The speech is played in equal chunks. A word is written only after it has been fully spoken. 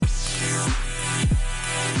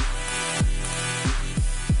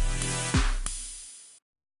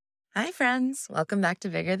friends. Welcome back to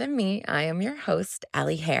Bigger Than Me. I am your host,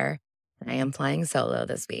 Allie Hare, and I am flying solo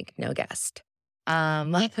this week. No guest.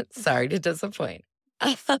 Sorry to disappoint.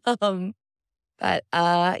 um, but so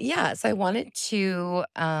I wanted to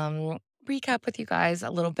recap with you guys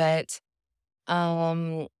a little bit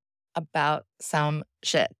um about some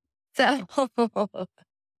shit. So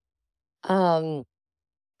um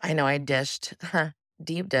I know I dished,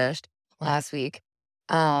 deep dished last week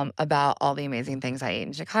about all the amazing things I ate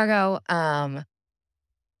in Chicago. But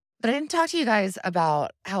I didn't talk to you guys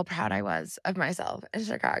about how proud I was of myself in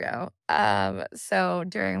Chicago. So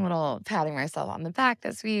doing a little patting myself on the back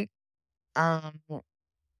this week, um,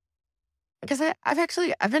 because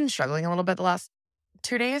I've been struggling a little bit the last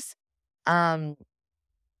 2 days. Um,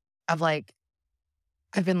 of like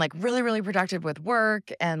I've been like really, really productive with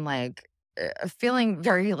work and like feeling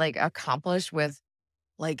very like accomplished with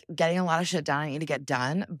like getting a lot of shit done I need to get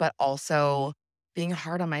done, but also being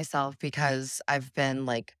hard on myself because I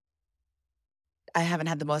haven't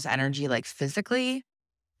had the most energy like physically.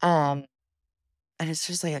 Um, and it's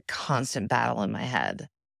just like a constant battle in my head.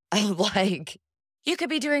 I'm like, you could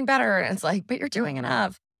be doing better. And it's like, but you're doing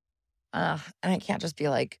enough. And I can't just be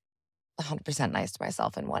like 100% nice to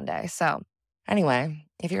myself in one day. So, anyway,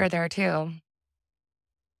 if you're there too,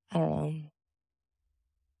 I don't know,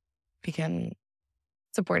 we can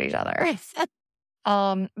support each other.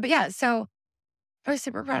 But yeah, so I was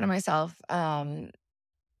super proud of myself.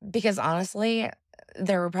 Because honestly,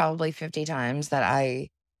 there were probably 50 times that I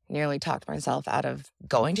nearly talked myself out of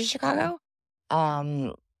going to Chicago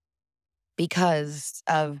um, because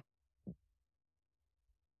of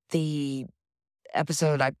the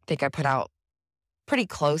episode I think I put out pretty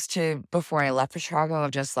close to before I left for Chicago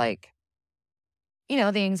of just like,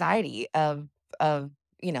 the anxiety of,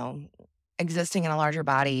 you know, existing in a larger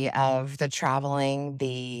body, of the traveling,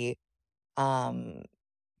 um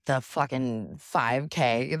the fucking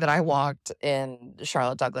 5K that I walked in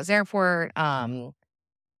Charlotte Douglas Airport.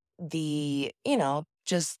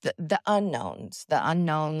 Just the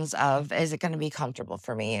unknowns of, is it going to be comfortable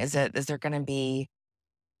for me? Is there going to be,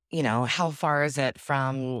 how far is it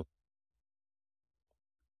from,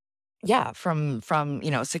 yeah, from,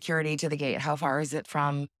 security to the gate? How far is it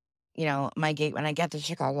from, my gate when I get to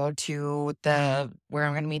Chicago to where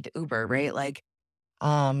I'm going to meet the Uber, right? Like,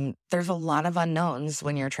 there's a lot of unknowns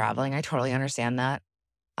when you're traveling. I totally understand that.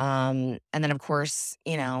 And then of course,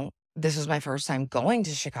 this was my first time going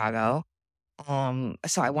to Chicago.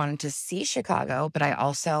 So I wanted to see Chicago, but I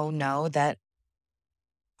also know that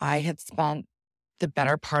I had spent the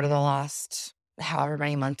better part of the last however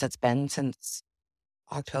many months it's been since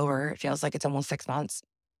October. It feels like it's almost 6 months.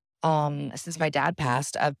 Since my dad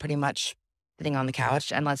passed, I've pretty much sitting on the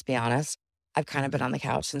couch. And let's be honest, I've kind of been on the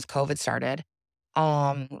couch since COVID started.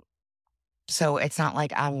 Um, so it's not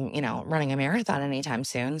like I'm, running a marathon anytime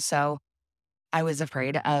soon. So I was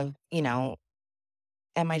afraid of, am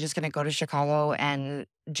I just going to go to Chicago and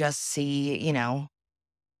just see,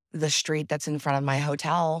 the street that's in front of my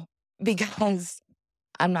hotel because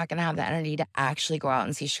I'm not going to have the energy to actually go out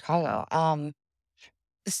and see Chicago.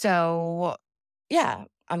 So yeah,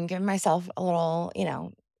 I'm giving myself a little,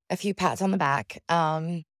 a few pats on the back.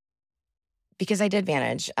 Because I did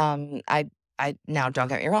manage. I now don't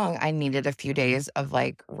get me wrong, I needed a few days of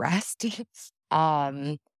like rest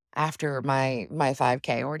um after my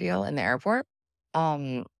 5K ordeal in the airport.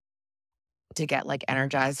 Um to get like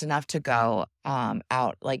energized enough to go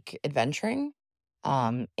out like adventuring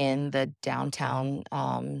in the downtown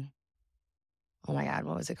oh my god,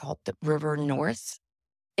 what was it called? The River North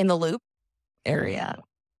in the Loop area.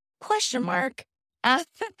 Question mark. Uh,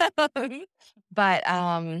 but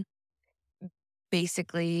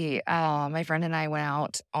basically my friend and I went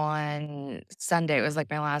out on Sunday. It was like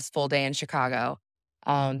my last full day in Chicago.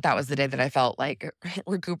 That was the day that I felt like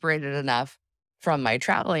recuperated enough from my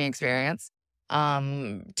traveling experience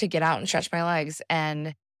to get out and stretch my legs.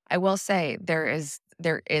 And I will say there is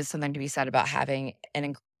something to be said about having an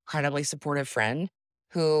incredibly supportive friend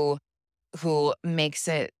who makes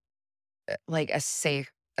it like a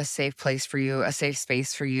safe place for you, a safe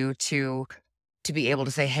space for you to be able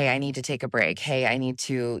to say, "Hey, I need to take a break. Hey, I need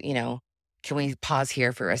to, can we pause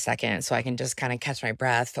here for a second so I can just kind of catch my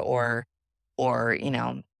breath or,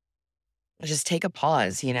 just take a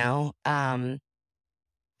pause, And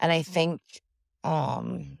I think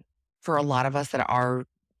for a lot of us that are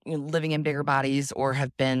living in bigger bodies or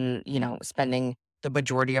have been, spending the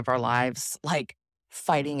majority of our lives like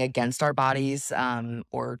fighting against our bodies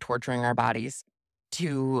or torturing our bodies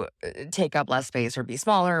to take up less space or be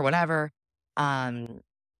smaller or whatever. Um,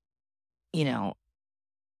 you know,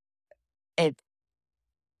 it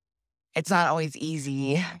it's not always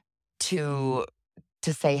easy to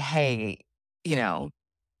to say, "Hey, you know,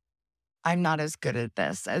 I'm not as good at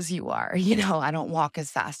this as you are." I don't walk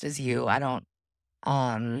as fast as you. I don't,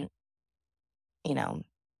 um, you know,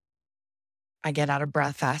 I get out of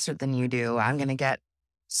breath faster than you do. I'm going to get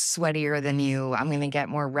sweatier than you. I'm going to get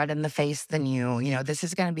more red in the face than you. This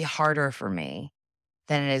is going to be harder for me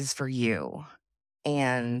than it is for you.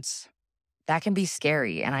 And that can be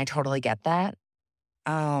scary. And I totally get that.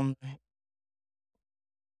 Um,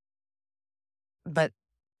 but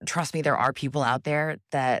trust me, there are people out there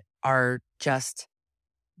that are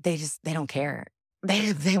they don't care.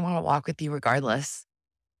 They want to walk with you regardless.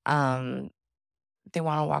 Um, they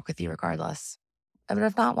want to walk with you regardless. But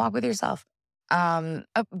if not, walk with yourself.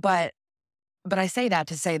 But I say that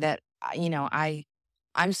to say that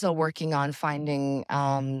I'm still working on finding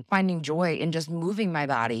joy in just moving my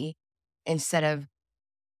body instead of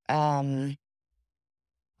um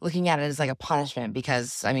looking at it as like a punishment,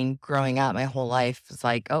 because I mean, growing up my whole life was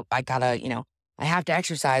like, oh, I gotta, I have to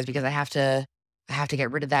exercise because I have to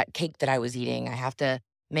get rid of that cake that I was eating. I have to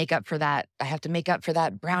make up for that. I have to make up for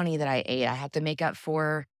that brownie that I ate. I have to make up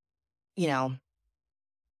for, you know,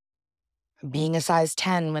 being a size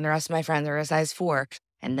 10 when the rest of my friends are a size 4,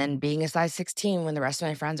 and then being a size 16 when the rest of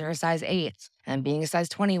my friends are a size 8, and being a size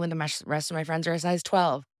 20 when the rest of my friends are a size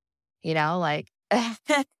 12. Like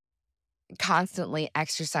constantly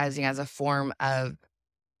exercising as a form of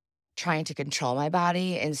trying to control my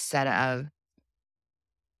body instead of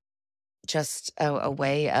just a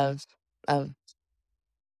way of,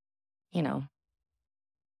 you know,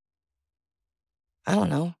 I don't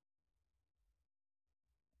know,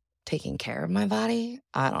 taking care of my body.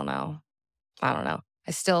 I don't know. I don't know.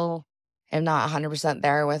 I still am not 100%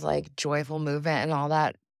 there with like joyful movement and all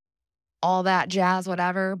that jazz,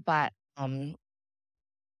 whatever. But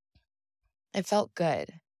it felt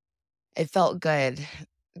good. It felt good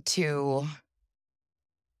to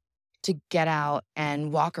get out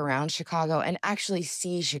and walk around Chicago and actually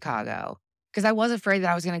see Chicago, because I was afraid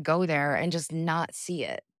that I was going to go there and just not see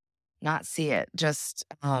it, just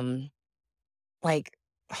like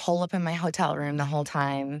hole up in my hotel room the whole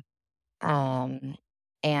time, um,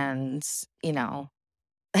 and you know,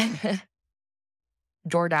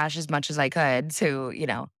 DoorDash as much as I could to,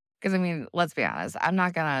 because I mean, let's be honest, I'm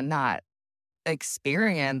not gonna not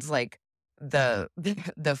experience like the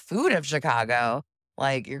the food of Chicago.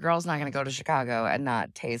 Like your girl's not gonna go to Chicago and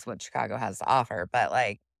not taste what Chicago has to offer. But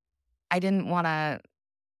like I didn't wanna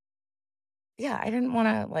yeah, I didn't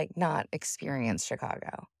wanna like not experience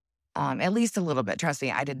Chicago. At least a little bit. Trust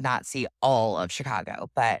me, I did not see all of Chicago,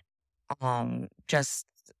 but just,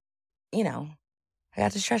 you know, I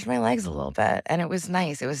got to stretch my legs a little bit and it was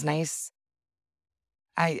nice. It was nice.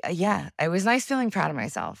 Yeah, it was nice feeling proud of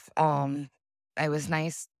myself. It was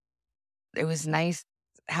nice. It was nice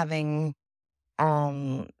having,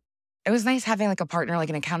 um, it was nice having like a partner, like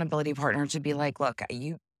an accountability partner to be like, look,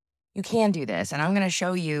 you can do this. And I'm going to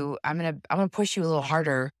show you, I'm going to push you a little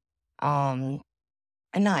harder. Um,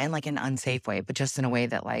 and not in like an unsafe way, but just in a way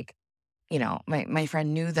that like, my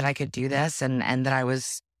friend knew that I could do this and that I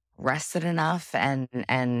was rested enough and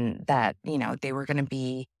that, they were going to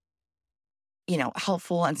be,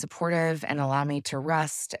 helpful and supportive and allow me to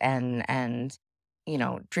rest and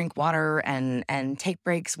drink water and take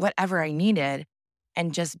breaks, whatever I needed,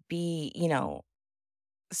 and just be,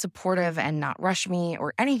 supportive and not rush me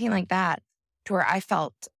or anything like that, to where I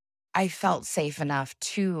felt safe enough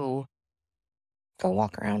to go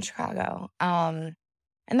walk around Chicago. And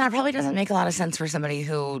that probably doesn't make a lot of sense for somebody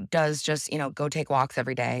who does just, go take walks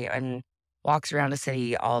every day and walks around a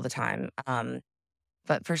city all the time.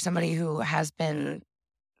 But for somebody who has been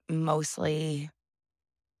mostly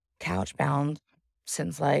couch bound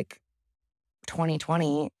since like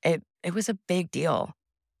 2020, it was a big deal.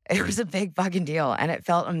 It was a big fucking deal and it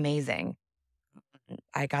felt amazing.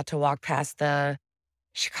 I got to walk past the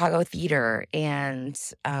Chicago Theater and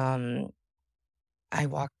I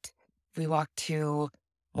walked we walked to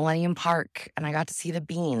Millennium Park and I got to see the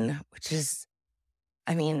Bean, which is,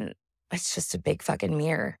 I mean, it's just a big fucking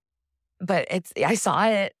mirror. But I saw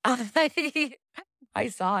it. I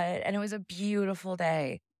saw it and it was a beautiful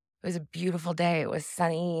day. It was a beautiful day. It was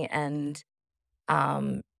sunny and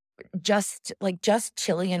um just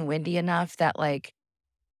chilly and windy enough that like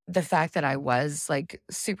the fact that I was like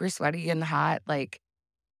super sweaty and hot, like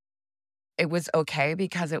it was okay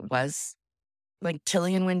because it was like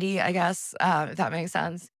chilly and windy, I guess, if that makes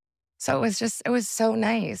sense. So it was so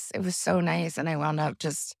nice. It was so nice. And I wound up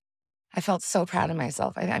I felt so proud of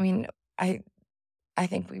myself. I mean, I, I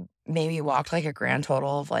think we maybe walked like a grand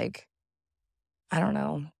total of like, I don't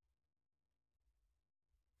know,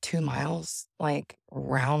 2 miles, like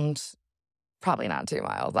round, probably not 2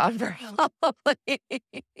 miles. Probably,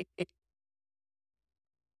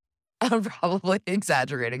 I'm probably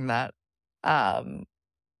exaggerating that. Um,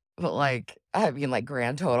 but like, I mean, like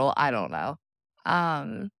grand total, I don't know.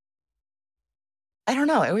 Um, I don't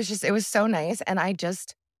know. It was so nice. And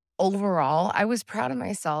overall, I was proud of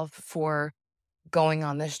myself for going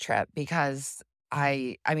on this trip because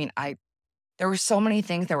I mean, there were so many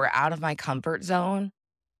things that were out of my comfort zone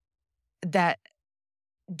that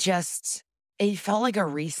just, it felt like a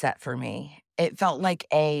reset for me. It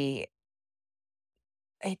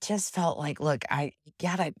just felt like, look,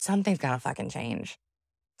 something's gotta fucking change.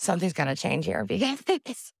 Something's gotta change here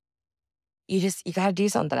because you gotta do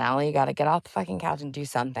something, Allie. You gotta get off the fucking couch and do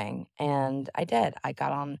something. And I did. I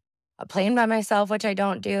got on a plane by myself, which I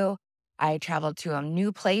don't do. I traveled to a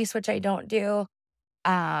new place, which I don't do,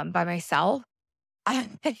 by myself.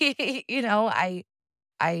 You know, I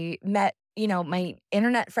met, my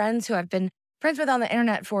internet friends who I've been friends with on the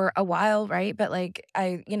internet for a while, right? But like,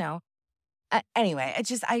 anyway,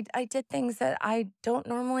 I did things that I don't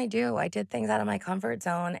normally do. I did things out of my comfort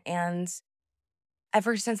zone. And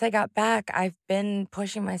ever since I got back, I've been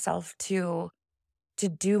pushing myself to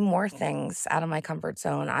do more things out of my comfort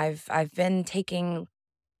zone. I've been taking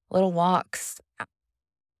little walks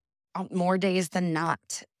more days than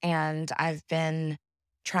not. And I've been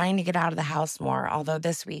trying to get out of the house more, although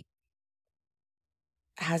this week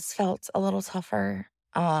has felt a little tougher.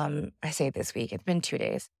 I say this week, it's been 2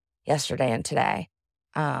 days, yesterday and today.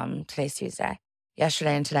 Today's Tuesday,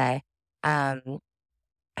 yesterday and today. Um,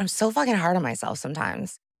 I'm so fucking hard on myself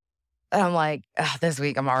sometimes. And I'm like, "Ugh, this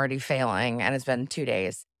week I'm already failing and it's been 2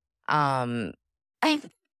 days. Um, I,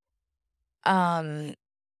 um,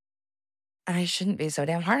 I shouldn't be so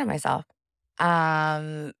damn hard on myself.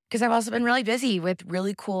 Because I've also been really busy with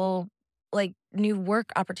really cool, like new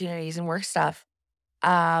work opportunities and work stuff,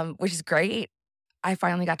 which is great. I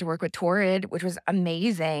finally got to work with Torrid, which was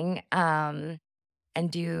amazing, and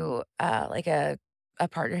do like a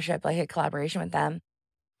partnership, like a collaboration with them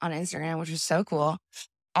on Instagram, which was so cool.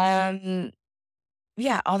 Um,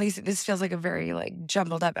 yeah, this feels like a very like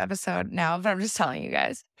jumbled up episode now, but I'm just telling you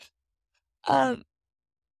guys um,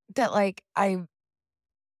 that like I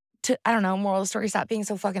don't know, moral of the story, stop being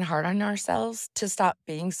so fucking hard on ourselves, to stop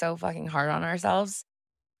being so fucking hard on ourselves.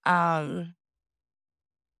 Um,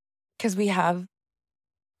 because we have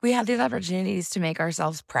these opportunities to make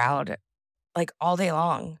ourselves proud like all day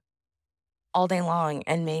long.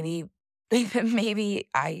 And maybe, maybe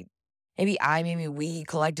maybe we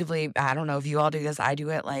collectively, I don't know if you all do this, I do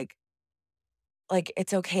it like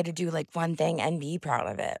it's okay to do like one thing and be proud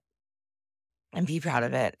of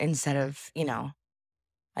it instead of,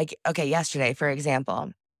 like, okay, yesterday, for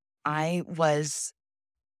example, I was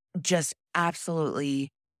just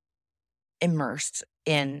absolutely immersed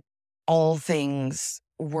in all things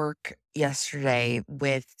work yesterday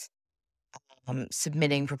with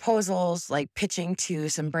submitting proposals, like pitching to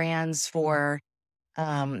some brands for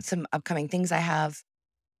some upcoming things I have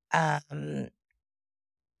um,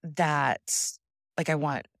 that like I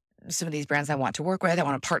want some of these brands I want to work with, I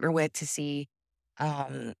want to partner with to see,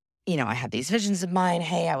 um, I have these visions of mine.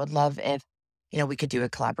 Hey, I would love if, we could do a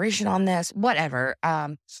collaboration on this, whatever.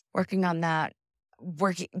 Working on that,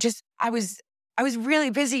 I was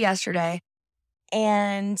really busy yesterday.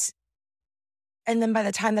 And, and then by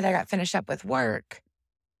the time that I got finished up with work,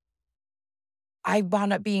 I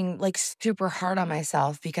wound up being like super hard on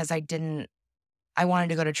myself because I wanted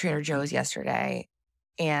to go to Trader Joe's yesterday.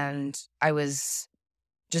 And I was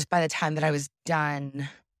just by the time that I was done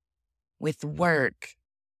with work,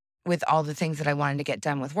 with all the things that I wanted to get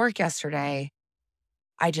done with work yesterday,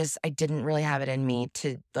 I didn't really have it in me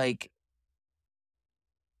to like,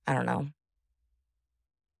 I don't know,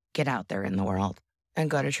 get out there in the world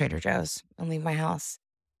and go to Trader Joe's and leave my house.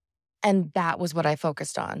 And that was what I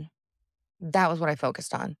focused on. That was what I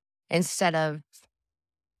focused on instead of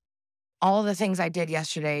all the things I did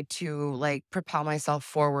yesterday to like propel myself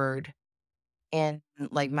forward in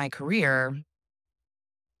like my career.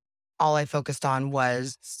 All I focused on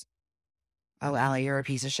was, oh, Allie, you're a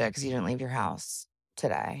piece of shit because you didn't leave your house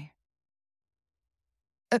today.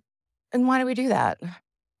 Uh, And why do we do that?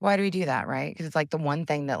 Why do we do that, right? Because it's like the one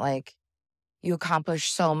thing that like you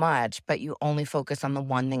accomplish so much, but you only focus on the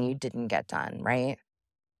one thing you didn't get done, right?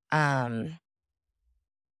 Um,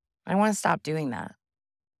 I want to stop doing that.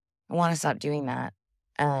 I want to stop doing that.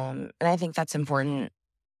 And I think that's important.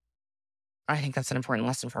 I think that's an important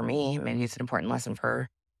lesson for me. Maybe it's an important lesson for,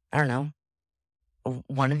 I don't know,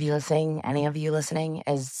 one of you listening, any of you listening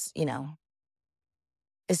is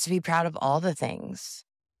to be proud of all the things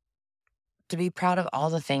to be proud of all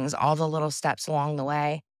the things, all the little steps along the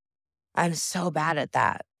way. I'm so bad at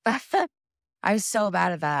that. I'm so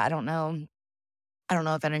bad at that. I don't know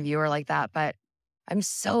if any of you are like that, but I'm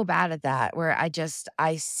so bad at that where I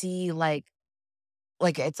see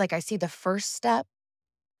it's like I see the first step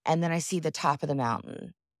and then I see the top of the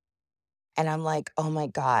mountain. And I'm like, oh my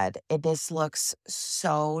God, this looks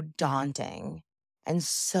so daunting and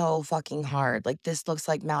so fucking hard. Like this looks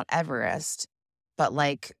like Mount Everest, but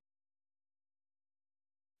like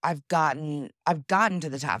I've gotten to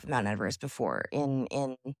the top of Mount Everest before in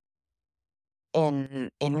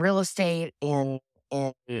real estate, in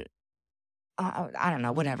I don't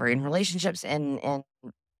know, whatever, in relationships, in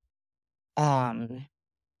um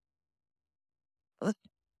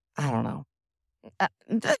I don't know. I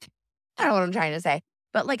don't know what I'm trying to say.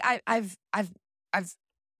 But like I've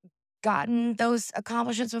gotten those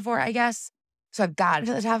accomplishments before, I guess. So I've gotten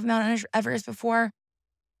to the top of Mount Everest before,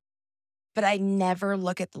 but I never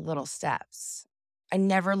look at the little steps. I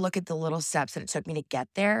never look at the little steps that it took me to get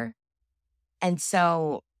there. And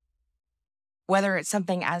so whether it's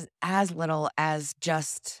something as little as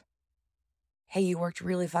just, hey, you worked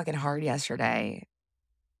really fucking hard yesterday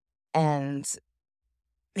and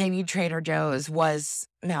maybe Trader Joe's was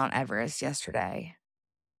Mount Everest yesterday,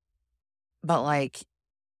 but like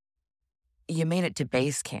you made it to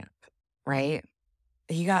base camp, right?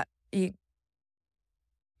 You got you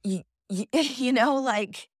you know,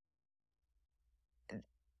 like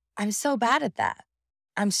I'm so bad at that.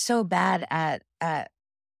 I'm so bad at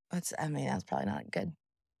what's I mean, that's probably not good.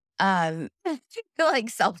 I feel like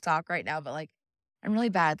self-talk right now, but like I'm really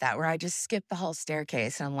bad at that where I just skip the whole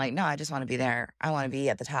staircase and I'm like, no, I just want to be there. I want to be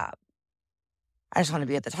at the top. I just want to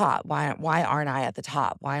be at the top. Why aren't I at the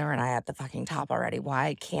top? Why aren't I at the fucking top already?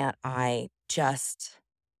 Why can't I just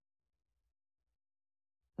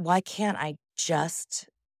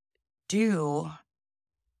do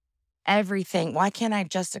everything? Why can't I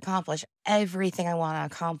just accomplish everything I want to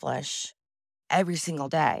accomplish every single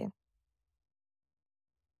day?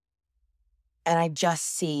 And I just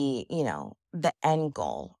see, the end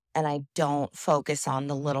goal and I don't focus on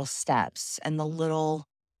the little steps and the little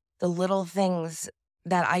things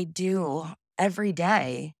that I do every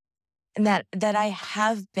day and that I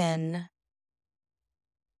have been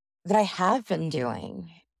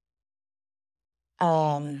doing.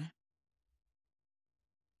 Um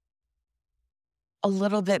a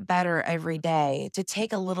little bit better every day to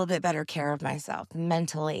take a little bit better care of myself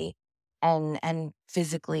mentally and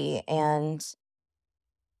physically and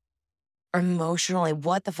emotionally,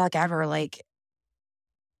 what the fuck ever. Like,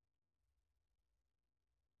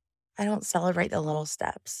 I don't celebrate the little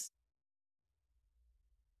steps.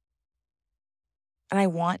 And I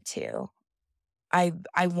want to. I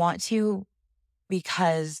want to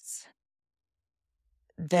because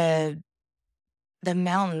the the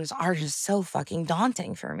mountains are just so fucking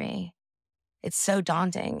daunting for me. It's so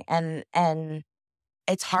daunting. And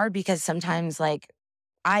it's hard because sometimes like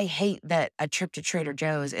I hate that a trip to Trader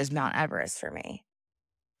Joe's is Mount Everest for me.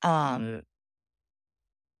 Um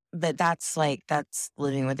But that's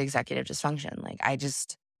living with executive dysfunction. Like, I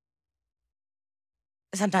just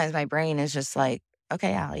sometimes my brain is just like,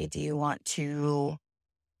 "Okay, Allie, do you want to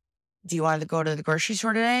go to the grocery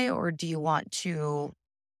store today, or do you want to,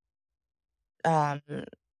 um,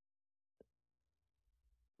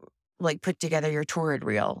 like, put together your Torrid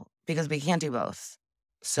reel? Because we can't do both.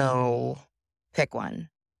 So, pick one."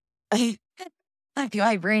 I feel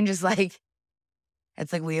my brain just like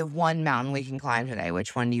it's like, "We have one mountain we can climb today.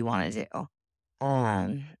 Which one do you wanna do?"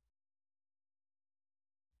 Um,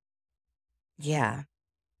 yeah,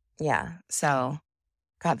 yeah. So,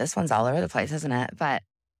 God, this one's all over the place, isn't it? But,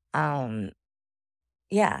 um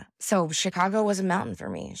yeah. So Chicago was a mountain for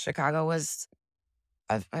me. Chicago was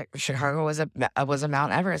a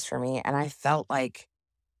Mount Everest for me, and I felt like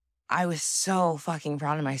I was so fucking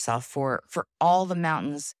proud of myself for all the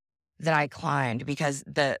mountains that I climbed because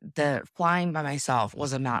the flying by myself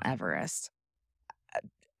was a Mount Everest.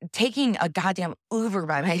 Taking a goddamn Uber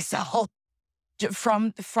by myself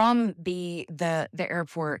from the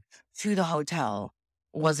airport to the hotel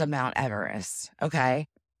was a Mount Everest. Okay,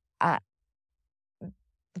 uh,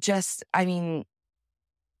 I mean,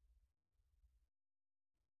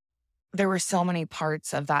 there were so many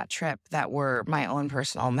parts of that trip that were my own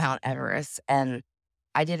personal Mount Everest, and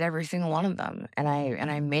I did every single one of them, and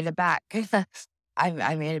I made it back.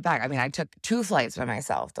 I made it back. I mean, I took 2 flights by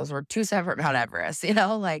myself. Those were 2 separate Mount Everests,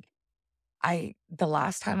 like, the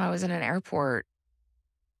last time I was in an airport,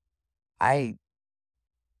 I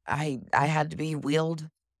I had to be wheeled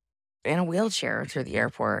in a wheelchair through the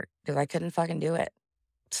airport because I couldn't fucking do it.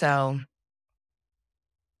 So,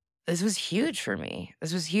 this was huge for me.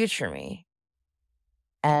 This was huge for me.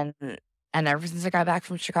 And ever since I got back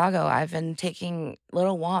from Chicago, I've been taking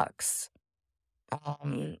little walks.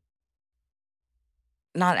 Um,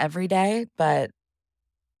 not every day, but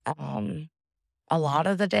um a lot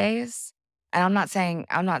of the days. And I'm not saying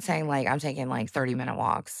like I'm taking like 30-minute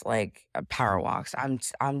walks, like power walks.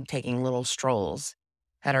 I'm taking little strolls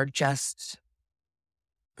that are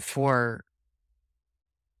for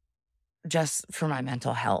just for my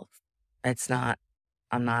mental health. It's not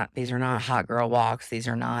I'm not these are not hot girl walks. These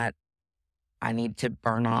are not I need to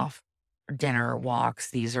burn off dinner walks.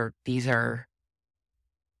 These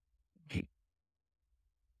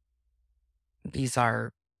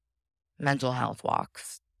are mental health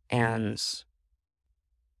walks. And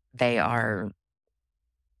they are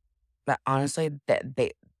but honestly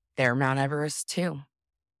they're Mount Everest too.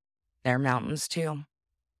 They're mountains too.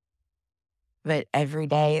 But every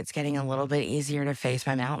day it's getting a little bit easier to face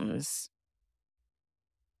my mountains,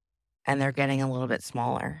 and they're getting a little bit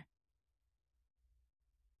smaller.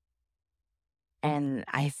 And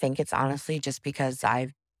I think it's honestly just because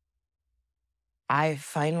I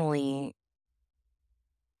finally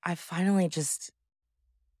I finally just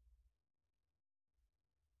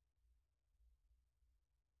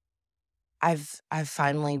I've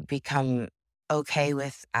finally become okay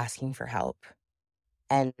with asking for help,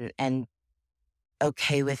 and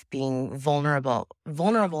okay with being vulnerable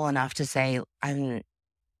enough to say I'm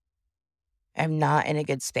not in a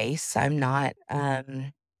good space. I'm not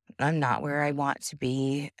where I want to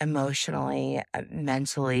be emotionally,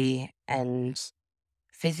 mentally, and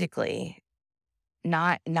physically.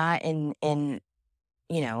 Not in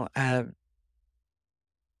you know,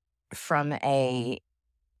 from a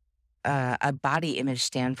body image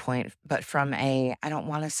standpoint, but from a I don't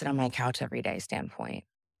want to sit on my couch every day standpoint.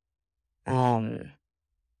 Um,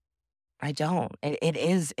 I don't. It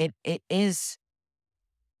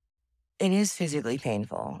is physically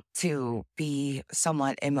painful to be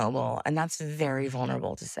somewhat immobile, and that's very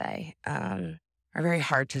vulnerable to say, or very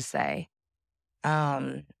hard to say.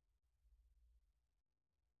 Um,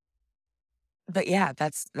 but yeah,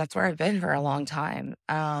 that's where I've been for a long time.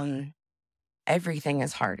 Everything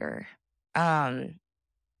is harder. Um,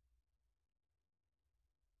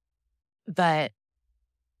 but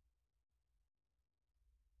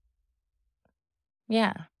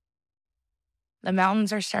yeah, the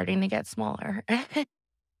mountains are starting to get smaller,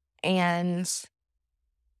 and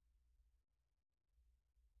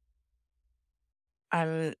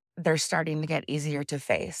they're starting to get easier to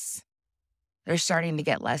face. They're starting to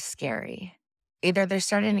get less scary. Either they're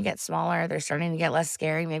starting to get smaller, they're starting to get less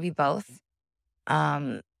scary, maybe both.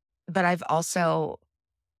 Um, but I've also,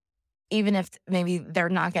 even if maybe they're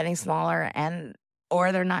not getting smaller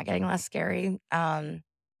or they're not getting less scary,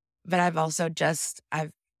 but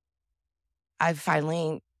I've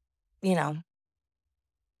finally, you know,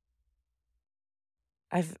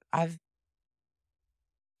 I've I've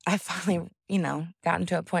finally, gotten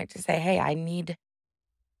to a point to say, hey, I need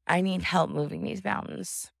help moving these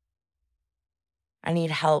mountains. I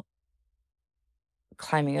need help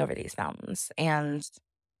climbing over these mountains. And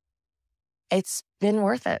it's been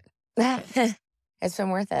worth it. It's been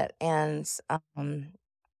worth it. And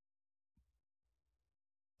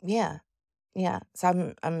yeah, yeah.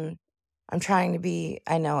 So I'm trying to be,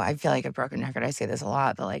 I know I feel like a broken record. I say this a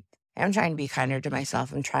lot, but like I'm trying to be kinder to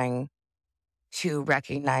myself. I'm trying to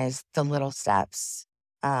recognize the little steps.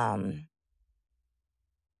 And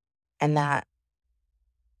that,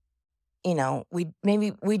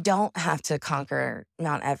 we don't have to conquer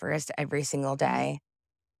Mount Everest every single day.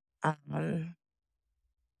 Um,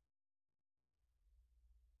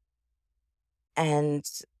 and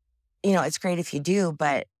it's great if you do,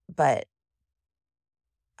 but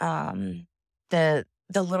um, the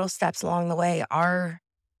little steps along the way are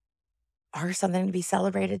something to be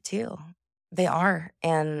celebrated too. They are,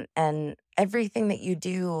 and everything that you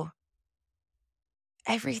do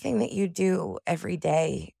every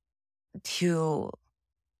day to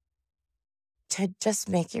just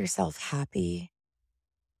make yourself happy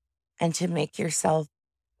and to make yourself,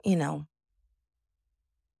 you know,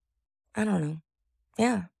 I don't know.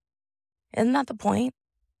 Yeah, isn't that the point?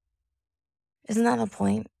 Isn't that the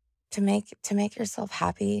point to make yourself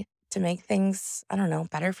happy, to make things, I don't know,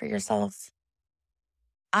 better for yourself?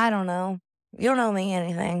 I don't know. You don't owe me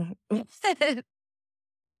anything.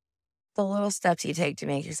 The little steps you take to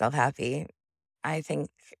make yourself happy, I think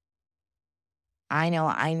I know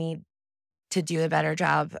I need to do a better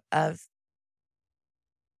job of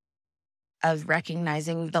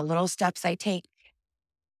recognizing the little steps I take,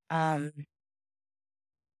 um,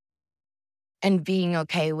 and being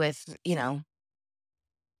okay with,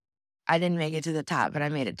 I didn't make it to the top, but I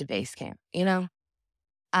made it to base camp, you know?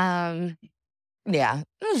 Um, yeah,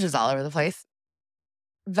 it was just all over the place.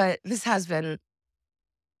 But this has been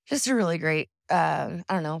just a really great, I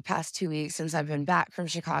don't know, past 2 weeks since I've been back from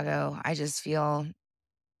Chicago. I just feel,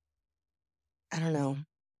 I don't know,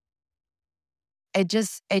 it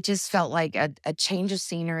just felt like a change of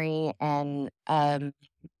scenery and, I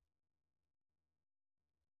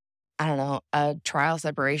don't know, a trial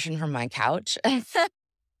separation from my couch.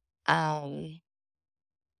 um,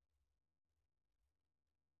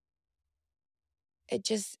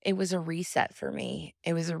 it was a reset for me.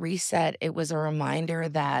 It was a reset. It was a reminder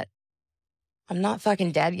that I'm not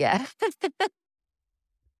fucking dead yet.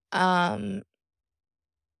 um,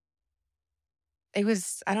 it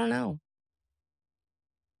was, I don't know.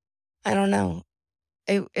 I don't know.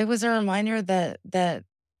 It was a reminder that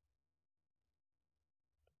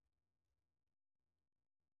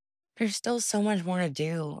there's still so much more to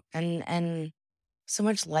do and so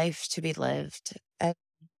much life to be lived and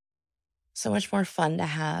so much more fun to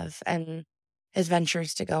have and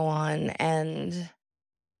adventures to go on and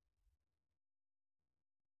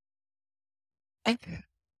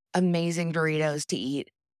amazing burritos to eat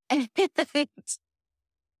and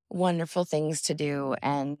wonderful things to do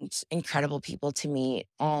and incredible people to meet.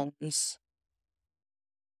 And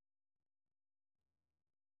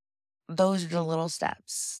those are the little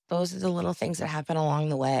steps. Those are the little things that happen along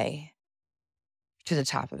the way to the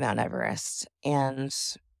top of Mount Everest. And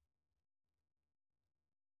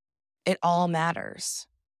it all matters.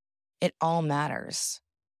 It all matters.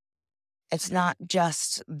 It's not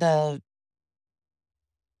just the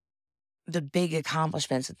big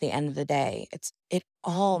accomplishments at the end of the day. It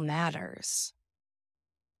all matters.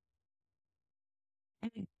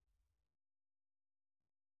 Mm.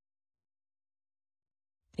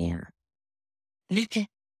 Yeah.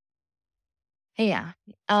 Yeah.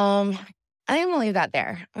 I think I'm gonna leave that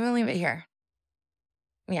there. I'm gonna leave it here.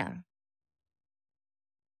 Yeah.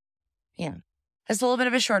 Yeah. It's a little bit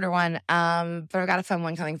of a shorter one. But I've got a fun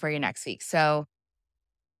one coming for you next week. So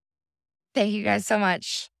thank you guys so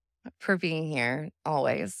much for being here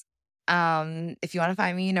always. If you want to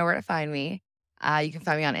find me, you know where to find me. You can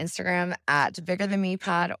find me on Instagram at Bigger Than Me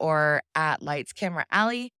Pod or at Lights Camera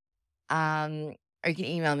Alley. Or you can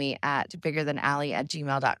email me at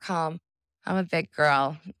biggerthanally@gmail.com. I'm a big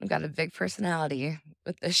girl. I've got a big personality,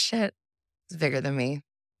 but this shit is bigger than me.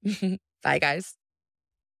 Bye, guys.